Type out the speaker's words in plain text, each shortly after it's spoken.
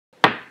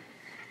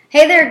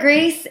Hey there,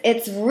 Greece.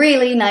 It's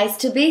really nice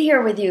to be here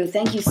with you.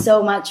 Thank you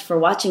so much for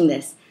watching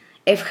this.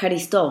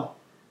 Evcharisto.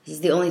 This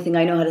is the only thing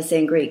I know how to say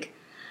in Greek.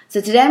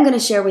 So today I'm going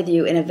to share with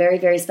you in a very,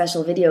 very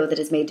special video that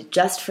is made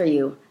just for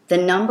you,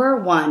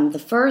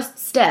 the first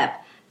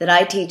step that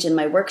I teach in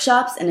my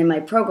workshops and in my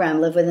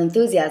program, Live with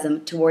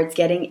Enthusiasm, towards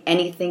getting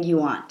anything you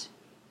want.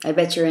 I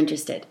bet you're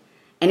interested.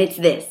 And it's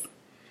this.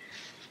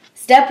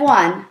 Step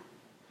 1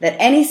 that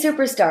any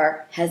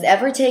superstar has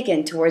ever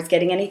taken towards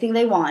getting anything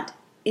they want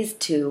is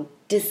to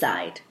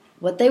decide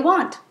what they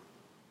want.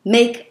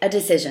 Make a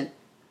decision.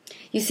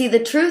 You see,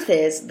 the truth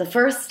is, the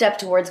first step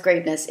towards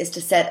greatness is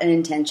to set an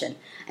intention.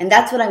 And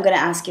that's what I'm going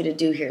to ask you to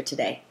do here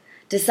today.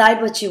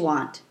 Decide what you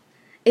want.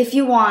 If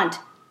you want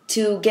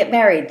to get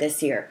married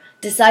this year,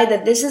 decide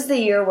that this is the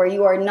year where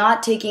you are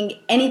not taking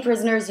any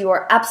prisoners. You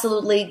are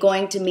absolutely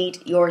going to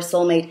meet your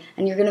soulmate,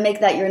 and you're going to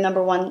make that your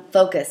number one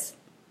focus.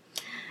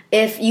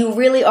 If you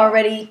really are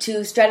ready to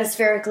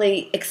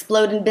stratospherically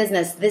explode in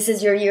business, this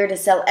is your year to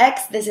sell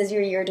X, this is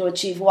your year to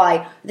achieve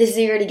Y, this is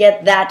your year to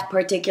get that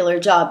particular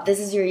job,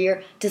 this is your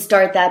year to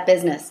start that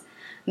business.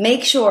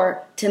 Make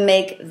sure to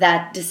make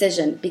that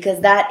decision because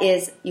that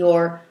is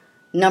your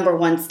number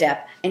one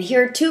step. And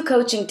here are 2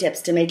 coaching tips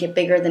to make it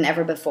bigger than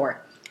ever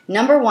before.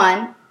 Number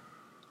 1,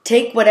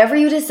 take whatever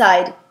you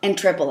decide and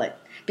triple it.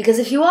 Because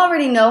if you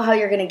already know how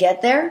you're going to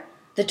get there,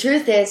 the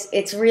truth is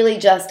it's really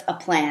just a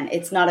plan.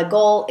 It's not a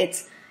goal,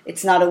 it's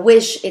not a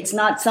wish. It's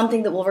not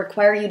something that will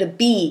require you to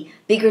be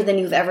bigger than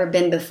you've ever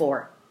been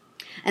before.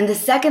 And the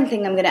second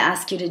thing I'm going to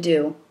ask you to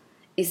do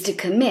is to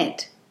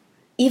commit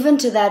even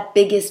to that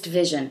biggest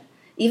vision,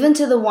 even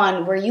to the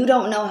one where you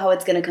don't know how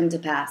it's going to come to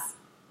pass.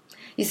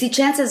 You see,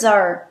 chances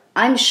are,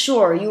 I'm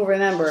sure you'll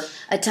remember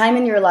a time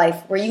in your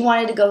life where you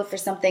wanted to go for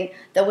something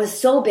that was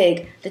so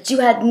big that you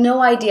had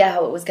no idea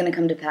how it was going to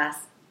come to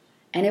pass.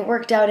 And it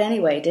worked out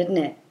anyway, didn't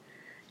it?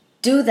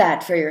 Do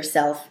that for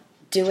yourself.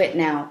 Do it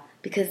now.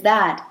 Because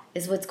that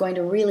is what's going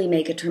to really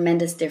make a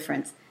tremendous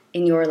difference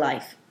in your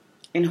life.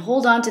 And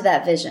hold on to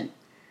that vision.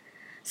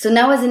 So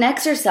now as an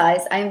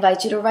exercise, I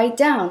invite you to write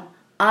down,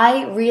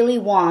 I really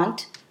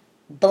want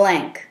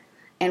blank.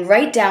 And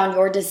write down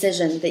your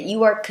decision that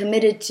you are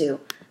committed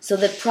to so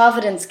that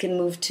Providence can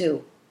move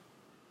too.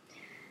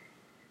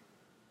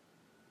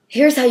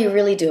 Here's how you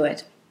really do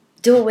it.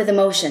 Do it with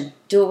emotion.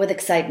 Do it with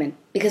excitement.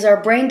 Because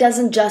our brain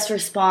doesn't just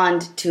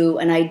respond to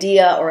an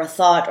idea or a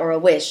thought or a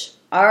wish.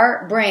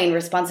 Our brain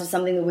responds to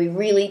something that we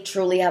really,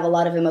 truly have a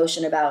lot of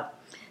emotion about.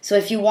 So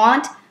if you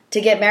want to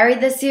get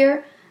married this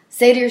year,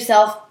 say to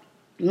yourself,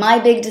 my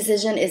big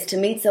decision is to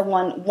meet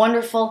someone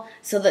wonderful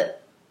so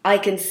that I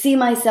can see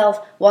myself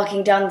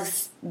walking down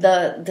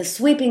the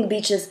sweeping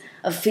beaches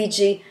of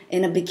Fiji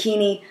in a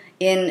bikini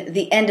in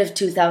the end of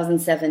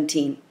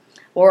 2017.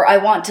 Or I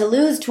want to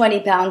lose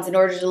 20 pounds in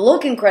order to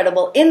look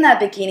incredible in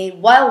that bikini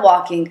while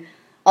walking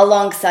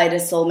alongside a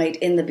soulmate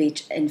in the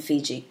beach in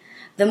Fiji.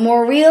 The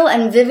more real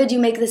and vivid you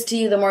make this to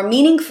you, the more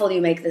meaningful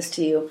you make this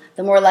to you,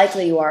 the more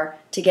likely you are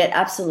to get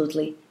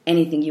absolutely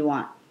anything you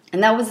want.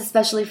 And that was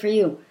especially for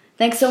you.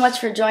 Thanks so much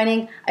for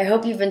joining. I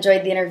hope you've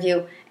enjoyed the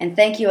interview. And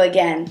thank you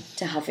again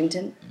to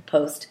Huffington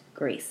Post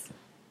Greece.